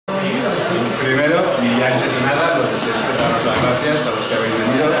Primero, y antes de nada, lo que siempre, daros las gracias a los que habéis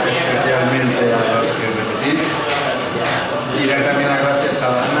venido, especialmente a los que repetís, y dar también las gracias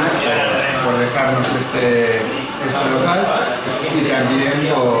a la Fnac por dejarnos este local y también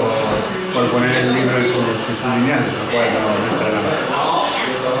por poner el libro en sus lineales, lo cual no está nada.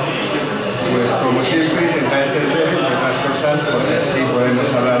 Pues como siempre intentáis ser breve, entre otras cosas, porque así podemos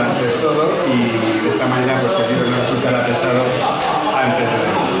hablar antes todo y de esta manera pues que el libro no resultará pesado antes de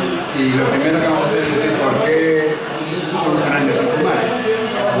leerlo. Y lo primero que vamos a hacer es decir por qué surge un año sin fumar.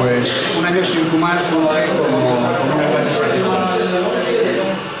 Pues un año sin fumar surge como una clase particulares.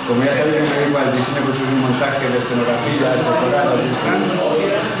 Como ya sabéis, me dedico al diseño, construcción y montaje de escenografías, decorados y stand.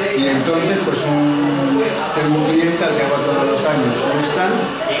 Y entonces, pues tengo un cliente al que hago todos los años un stand.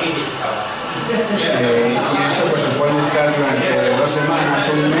 Y eso pues se pueden estar durante 2 semanas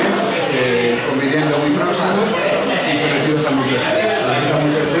o un mes conviviendo muy próximos y sometidos a mucho estrés. Sometidos a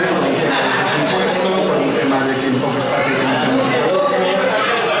mucho estrés por un tema de presupuesto, por un tema de que en poco espacio tenemos el producto,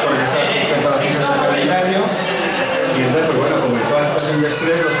 porque está sujeto a las fichas del calendario. Y entonces, pues bueno, como en toda situación de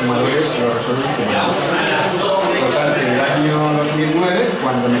estrés, los fumadores lo resuelven fumando. Total, que en el año 2009,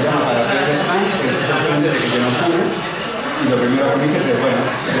 cuando me llama para hacer el stand, que se sorprende de que yo no fume. Y lo primero que me dije es, bueno,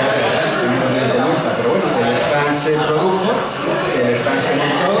 ya verás, que no es como esta, pero bueno, el stand se produjo, el stand se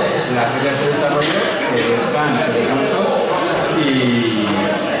montó, la feria se desarrolló, el stand se desmontó y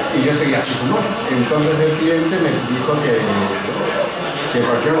yo seguía sin fumar. Entonces el cliente me dijo que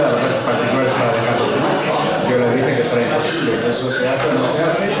por qué no daba clases particulares para dejar de fumar. Yo le dije que eso era imposible, que eso se hace o no se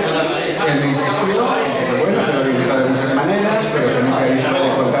hace. Él me insistió, que bueno, que lo había intentado de muchas maneras, pero que nunca había visto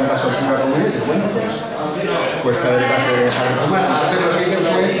con tanta soltura como él. Y bueno, pues te daré clase de dejar de fumar. Entonces lo que hice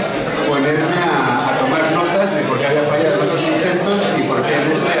fue ponerme a tomar notas de por qué había fallado en otros intentos y por qué en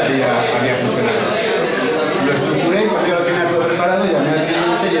este había funcionado. Lo estructuré y cuando yo lo tenía todo preparado, llamé al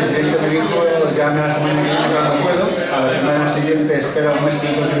cliente y el cliente me dijo, llame a la semana que viene cuando puedo, a la semana siguiente espera un mes y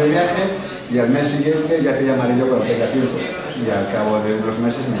medio de viaje y al mes siguiente ya te llamaré yo cuando tenga tiempo. Y al cabo de unos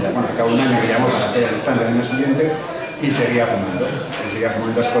meses me llamó, al cabo de un año me llamó para hacer el stand del año siguiente y seguía fumando. Seguía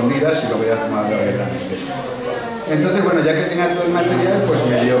fumando a escondidas y lo veía fumando abiertamente. Entonces, bueno, ya que tenía todo el material, pues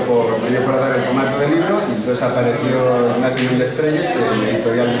me dio por hacer el formato del libro y entonces apareció Ignacio de Estrellas, el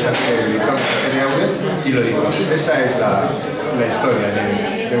editorial de y lo digo. Esa es la historia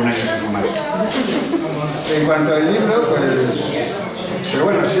de un año sin fumar. En cuanto al libro, pues... Pero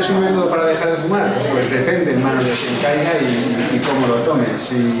bueno, si es un método para dejar de fumar, pues depende en manos de quien caiga y cómo lo tome.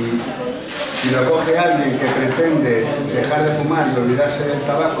 Si lo coge alguien que pretende dejar de fumar y olvidarse del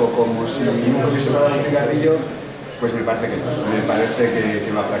tabaco como si nunca hubiese probado el cigarrillo, pues me parece que no, me parece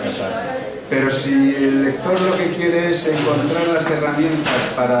que va a fracasar. Pero si el lector lo que quiere es encontrar las herramientas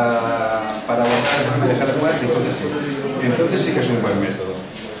para dejar de fumar, entonces sí que es un buen método.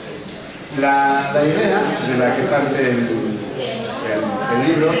 La idea de la que parte el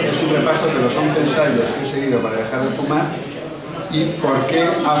libro es un repaso de los 11 ensayos que he seguido para dejar de fumar y por qué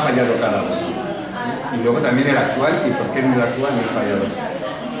ha fallado cada uno. Y luego también el actual y por qué en el actual no he fallado.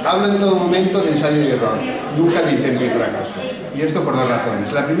 Hablo en todo momento de ensayo y error, nunca de intento y fracaso. Y esto por 2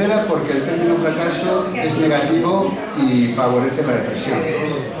 razones. La primera, porque el término fracaso es negativo y favorece la depresión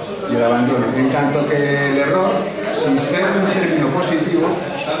y el abandono. En tanto que el error, sin ser un término positivo,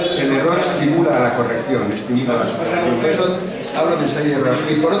 el error estimula a la corrección, estimula a la superación. Por eso hablo de ensayo y error.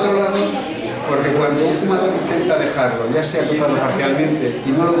 Y por otro lado, porque cuando un fumador intenta dejarlo, ya sea total o parcialmente,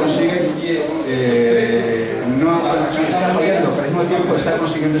 y no lo consigue, no está fallando, pero al mismo tiempo está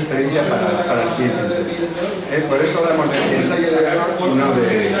consiguiendo experiencia para el siguiente intento. Por eso hablamos de ensayo y de error y no de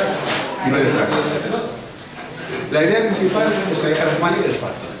fracaso. La idea principal es que dejar de fumar es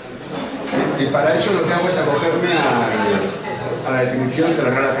fácil. Y para eso lo que hago es acogerme a la definición de la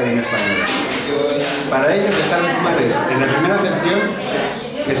Real Academia Española. Para ello, dejar de fumar es, en la primera acepción,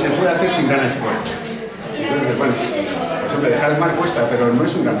 que se puede hacer sin gran esfuerzo. Entonces, bueno, por ejemplo, dejar de fumar cuesta, pero no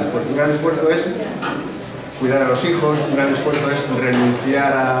es un gran esfuerzo. Un gran esfuerzo es cuidar a los hijos, un gran esfuerzo es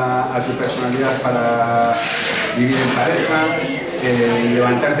renunciar a tu personalidad para vivir en pareja,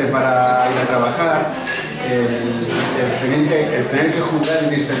 levantarte para ir a trabajar, el tener que juzgar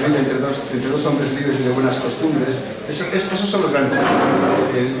y discernir entre dos hombres libres y de buenas costumbres. Esos son los grandes esfuerzos.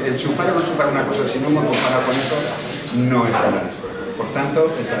 El chupar o no chupar una cosa, si no me comparo con eso, no es un gran esfuerzo. Por tanto,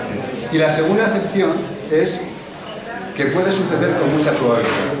 y la segunda acepción es que puede suceder con mucha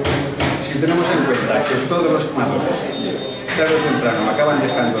probabilidad. Si tenemos en cuenta que todos los fumadores, tarde o temprano, acaban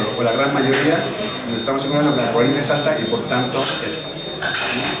dejándolo, o la gran mayoría, nos estamos encontrando que la probabilidad es alta y por tanto es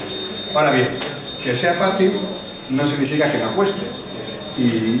fácil. Ahora bien, que sea fácil no significa que no cueste.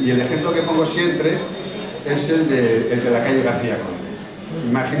 Y el ejemplo que pongo siempre es el de la calle García Conde.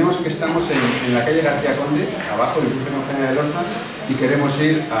 Imaginemos que estamos en la calle García Conde, abajo del cruce de Lorza, y queremos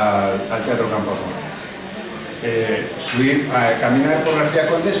ir al Teatro Campo Amor. Caminar por García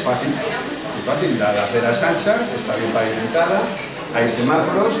Conde es fácil. Es fácil, la acera es ancha, está bien pavimentada, hay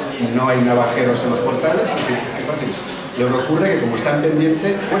semáforos, no hay navajeros en los portales, es fácil. Lo que ocurre es que como está en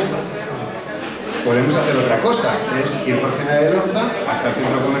pendiente, cuesta. Podemos hacer otra cosa, es ir por General de Lorza hasta el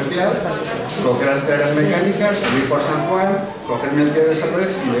centro comercial, coger las escaleras mecánicas, subir por San Juan, cogerme el pie de San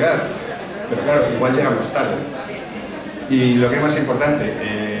Lorenzo y llegar. Pero claro, igual llegamos tarde. Y lo que es más importante,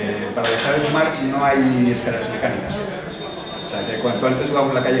 para dejar de fumar no hay escaleras mecánicas. O sea que cuanto antes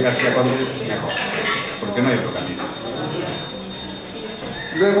vamos a la calle García Conde, mejor, porque no hay otro camino.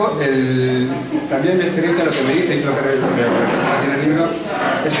 Luego, también mi experiencia, lo que me dice y lo que recoge en el libro,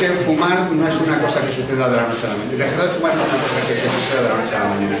 es que fumar no es una cosa que suceda de la noche a la mañana. Dejar de fumar no es una cosa que suceda de la noche a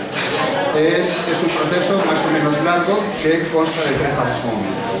la mañana. Es un proceso más o menos largo que consta de 3 fases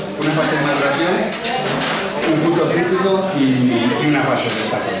momentos. Una fase de maduración, un punto crítico y una fase de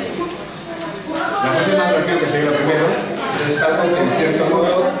desarrollo. La fase de maduración, que sería lo primero, es algo que en cierto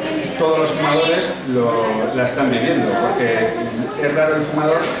modo todos los fumadores la están viviendo, porque es raro el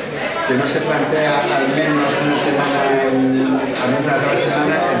fumador que no se plantea al menos una semana, al menos una sola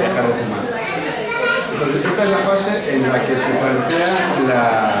semana, el dejar de fumar. Entonces, esta es la fase en la que se plantea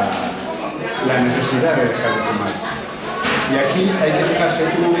la necesidad de dejar de fumar. Y aquí hay que fijarse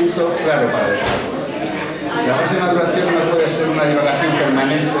un momento claro para dejarlo. La fase de maduración no puede ser una divagación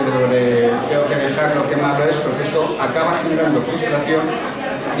permanente de tengo que dejarlo, qué malo es, porque esto acaba generando frustración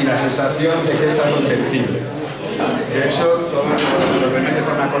y la sensación de que es algo invencible. De hecho, todos los remedios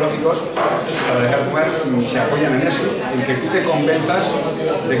farmacológicos para dejar de fumar se apoyan en eso, en que tú te convenzas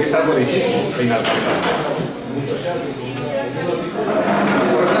de que es algo difícil e inalcanzable.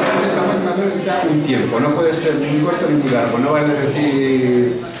 Por otra parte, esta fase de maduración necesita un tiempo, no puede ser ni corto ni muy largo. No vale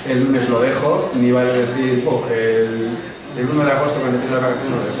decir el lunes lo dejo, ni vale decir el 1 de agosto cuando empieza la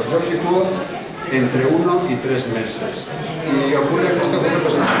vacación lo dejo. Yo lo sitúo entre 1 y 3 meses. Y ocurre que esto ocurre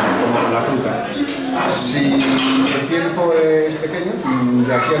pues, como con la fruta. Si el tiempo es pequeño,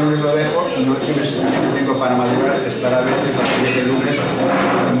 de aquí al lunes lo dejo, no tienes suficiente tiempo para madurar, estará verde y para que el lunes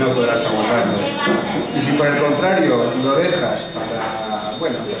no podrás aguantarlo. Y si por el contrario lo dejas para,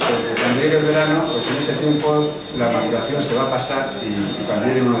 bueno, pues cuando llegue el verano, pues en ese tiempo la maduración se va a pasar y cuando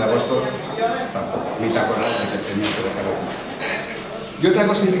llegue el 1 de agosto tampoco, ni te acordarás de que tenías que dejarlo. Y otra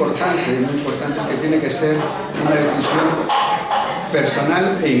cosa importante, muy importante, es que tiene que ser una decisión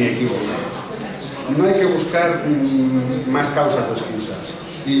personal e inequívoca. No hay que buscar más causas o excusas.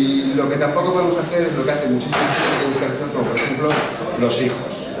 Y lo que tampoco podemos hacer es lo que hace muchísima gente, buscar cosas como por ejemplo los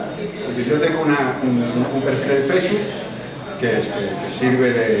hijos. Porque yo tengo un perfil de Facebook que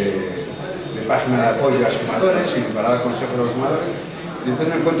sirve de página de apoyo a los fumadores y para dar consejos a los fumadores. Y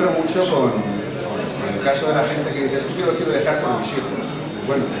entonces me encuentro mucho con el caso de la gente que dice, es que yo lo quiero dejar con mis hijos.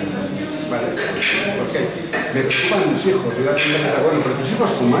 Bueno, vale, ¿por qué? Me preocupan mis hijos, yo la primera, bueno, ¿pero tus hijos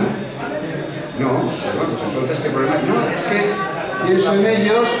fuman? No, bueno, pues entonces, ¿qué problema? No, es que pienso en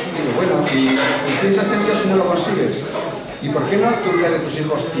ellos, y digo, bueno, y piensas en ellos y no lo consigues. ¿Y por qué no actúas de tus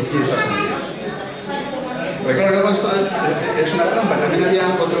hijos y piensas en ellos? Porque claro, luego esto es una trampa. También había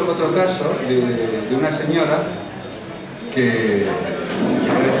otro caso de una señora que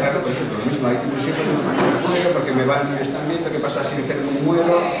quiere dejarlo, por ejemplo, lo mismo, hay que mis hijos no muero porque me están viendo qué pasa si enfermo y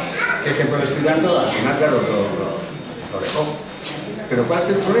muero, qué ejemplo le estoy dando, al final, claro, lo dejó. Pero ¿cuál es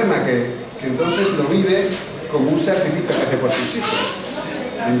el problema? Que entonces lo vive como un sacrificio que hace por sus hijos.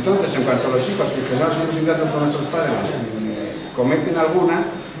 Entonces, en cuanto a los hijos que quizás somos ingratos con nuestros padres, cometen alguna,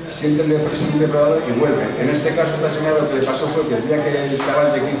 sienten defraudado y vuelven. En este caso, esta señora lo que le pasó fue que el día que el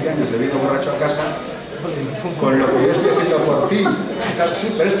chaval de 15 años le vino borracho a casa, con lo que yo estoy haciendo por ti, claro, sí,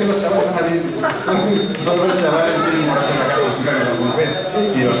 pero es que los chavales van a venir, todos los chavales vienen borrachos a casa, explicarnos alguna vez,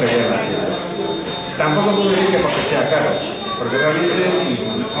 y lo seguirán haciendo. Tampoco puedo decir que porque sea caro, porque realmente,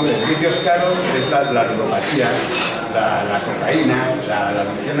 hombre, vicios caros es la ludopatía, la cocaína, la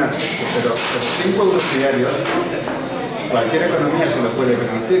adicción al sexo, pero 5 euros diarios, cualquier economía se lo puede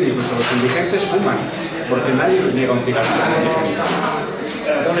permitir, incluso los indigentes fuman, porque nadie les niega un cigarrillo a un indigente.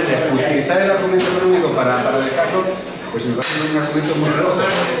 Entonces, utilizar el argumento económico para dejarlo, pues me parece un argumento muy flojo,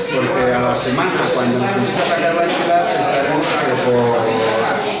 porque a la semana, cuando nos empieza a atacar la entidad, sabemos que por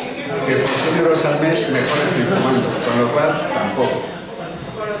 100 euros al mes mejor estoy fumando, con lo cual tampoco.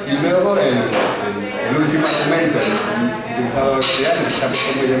 Y luego el último argumento utilizado este año, que se ha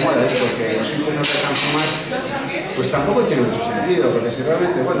puesto muy de moda, es porque los hijos no dejan fumar, pues tampoco tiene mucho sentido, porque si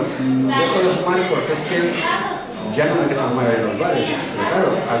realmente, bueno, dejo de fumar porque es que ya no me dejan fumar en los bares. Pero claro,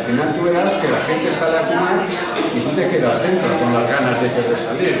 al final tú verás que la gente sale a fumar y tú te quedas dentro con las ganas de querer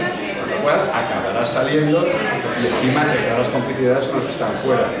salir. Con lo cual acabarás saliendo y encima te quedarás complicidades con los que están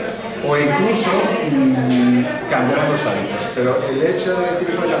fuera. O incluso cambiarás los hábitos. Pero el hecho de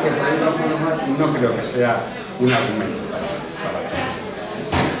decir, bueno, que por ahí no fumar, no creo que sea un argumento para eso.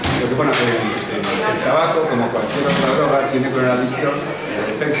 Porque bueno, el tabaco, como cualquier otra droga, tiene con el adicto el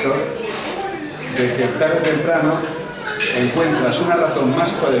efecto de que tarde o temprano encuentras una razón más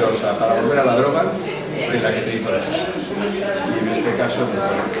poderosa para volver a la droga que la que te hizo la sal. Y en este caso, pues,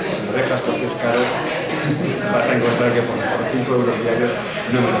 bueno, si lo dejas porque es caro, vas a encontrar que por 5 euros diarios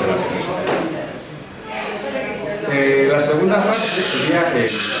no merece la pena eso. La segunda fase sería el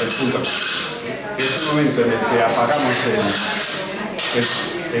punto, que es el momento en el que apagamos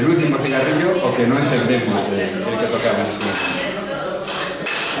el último cigarrillo o que no encendemos el que tocamos.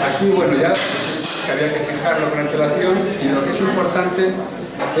 Aquí, bueno, ya había que fijarlo con antelación y lo que es importante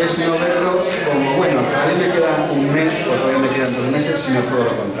es no verlo como, bueno, todavía me queda un mes o todavía me quedan 2 meses, sino todo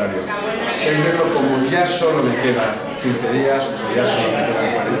lo contrario. Es verlo como ya solo me quedan 15 días o ya solo me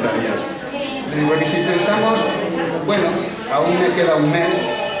quedan 40 días. Porque si pensamos, bueno, aún me queda un mes,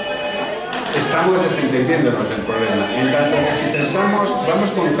 estamos desentendiéndonos del problema. En tanto que si pensamos,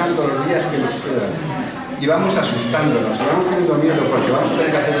 vamos contando los días que nos quedan y vamos asustándonos, y vamos teniendo miedo porque vamos a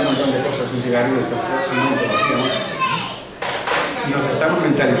tener que hacer un montón de cosas en cigarrillos que próximamente lo hacíamos, nos estamos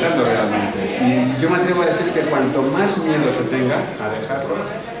mentalizando realmente. Y yo me atrevo a decir que cuanto más miedo se tenga a dejarlo,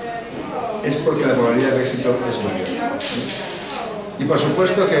 es porque la probabilidad de éxito es mayor. Y por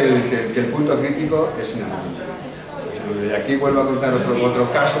supuesto que el punto crítico es inamovible. Y aquí vuelvo a contar otro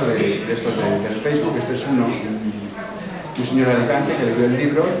caso de estos del Facebook. Este es un señor de Alicante que leyó el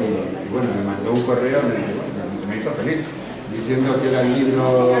libro y bueno, me mandó un correo en el que bueno, me hizo feliz, diciendo que era el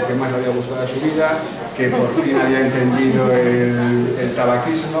libro que más le había gustado de su vida, que por fin había entendido el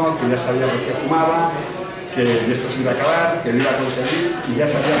tabaquismo, que ya sabía por qué fumaba, que esto se iba a acabar, que lo iba a conseguir y ya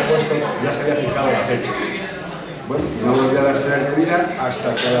se había fijado la fecha. Bueno, no volví a dar señales de vida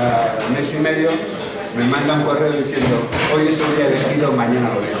hasta que a mes y medio me manda un correo diciendo hoy es el día elegido,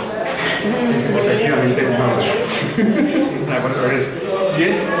 mañana lo dejo. Efectivamente no lo dejo. Si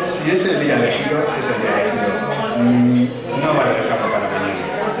es el día elegido, es el día elegido. No vale dejarlo para mañana.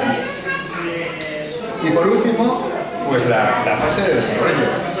 Y por último, pues la fase de desarrollo,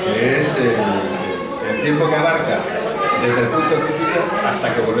 que es el tiempo que abarca desde el punto crítico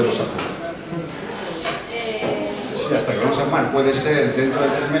hasta que volvemos a fumar. Hasta que vamos a fumar, puede ser dentro de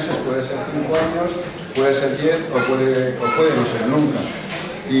 3 meses, puede ser 5 años, puede ser 10 o puede no ser nunca.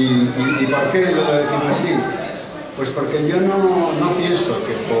 ¿Y por qué lo decimos así? Pues porque yo no pienso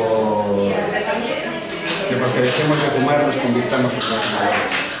que porque dejemos de fumar nos convirtamos en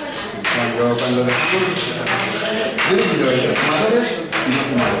fumadores. Cuando dejamos, yo divido entre fumadores y no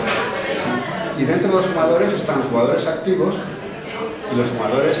fumadores. Y dentro de los fumadores están los fumadores activos y los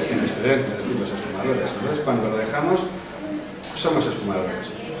fumadores en excedente, es decir, los exfumadores. Entonces, cuando lo dejamos, somos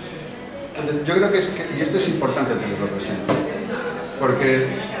exfumadores. Entonces, yo creo que y esto es importante tenerlo presente, porque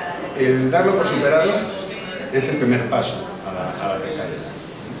el darlo por superado es el primer paso a la recaída.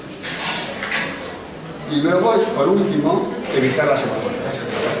 Y luego, por último, evitar las euforias.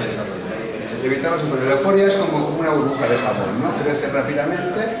 Evitar las euforias. La euforia es como una burbuja de jabón, ¿no? Crece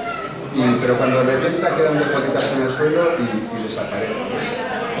rápidamente. Pero cuando revienta quedan unas gotitas en el suelo y desaparece.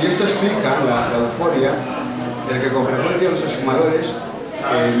 Y esto explica la euforia del que con frecuencia los exfumadores,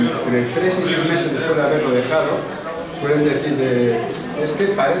 entre 3 y 6 meses después de haberlo dejado, suelen decir es que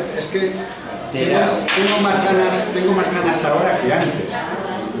tengo más ganas ahora que antes.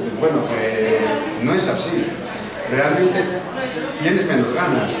 Bueno, no es así. Realmente tienes menos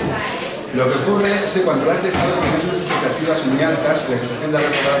ganas. Lo que ocurre es que cuando lo has dejado tienes unas expectativas muy altas y la sensación de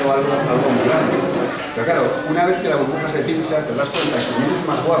haber logrado algo muy grande. Pero claro, una vez que la burbuja se pincha, te das cuenta que ni eres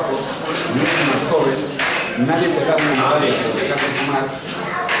más guapo, ni eres más joven, nadie te da una medalla por dejar de fumar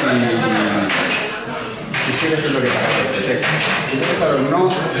y sigues haciendo lo que para que te deja. Entonces, claro,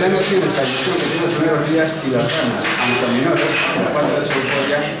 ya no tienes la ilusión que tienes los primeros días y las ganas, aunque menores, la falta de esa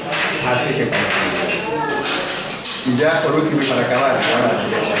euforia hace que para. Y ya por último y para acabar, ahora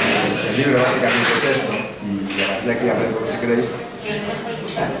el libro básicamente es esto, y de aquí aprendo si queréis,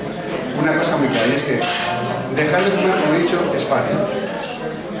 una cosa muy clara, y es que dejar de fumar, como he dicho, es fácil,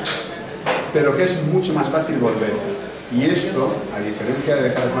 pero que es mucho más fácil volver. Y esto, a diferencia de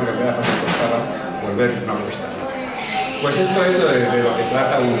dejar de fumar, que primera fase costaba, volver no cuesta nada. Pues esto es de lo que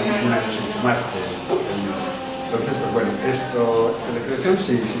trata un año sin fumar. Entonces, pues bueno, esto de reflexión,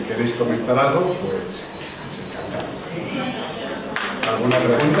 si queréis comentar algo, pues ¿alguna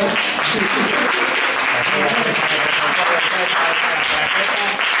pregunta?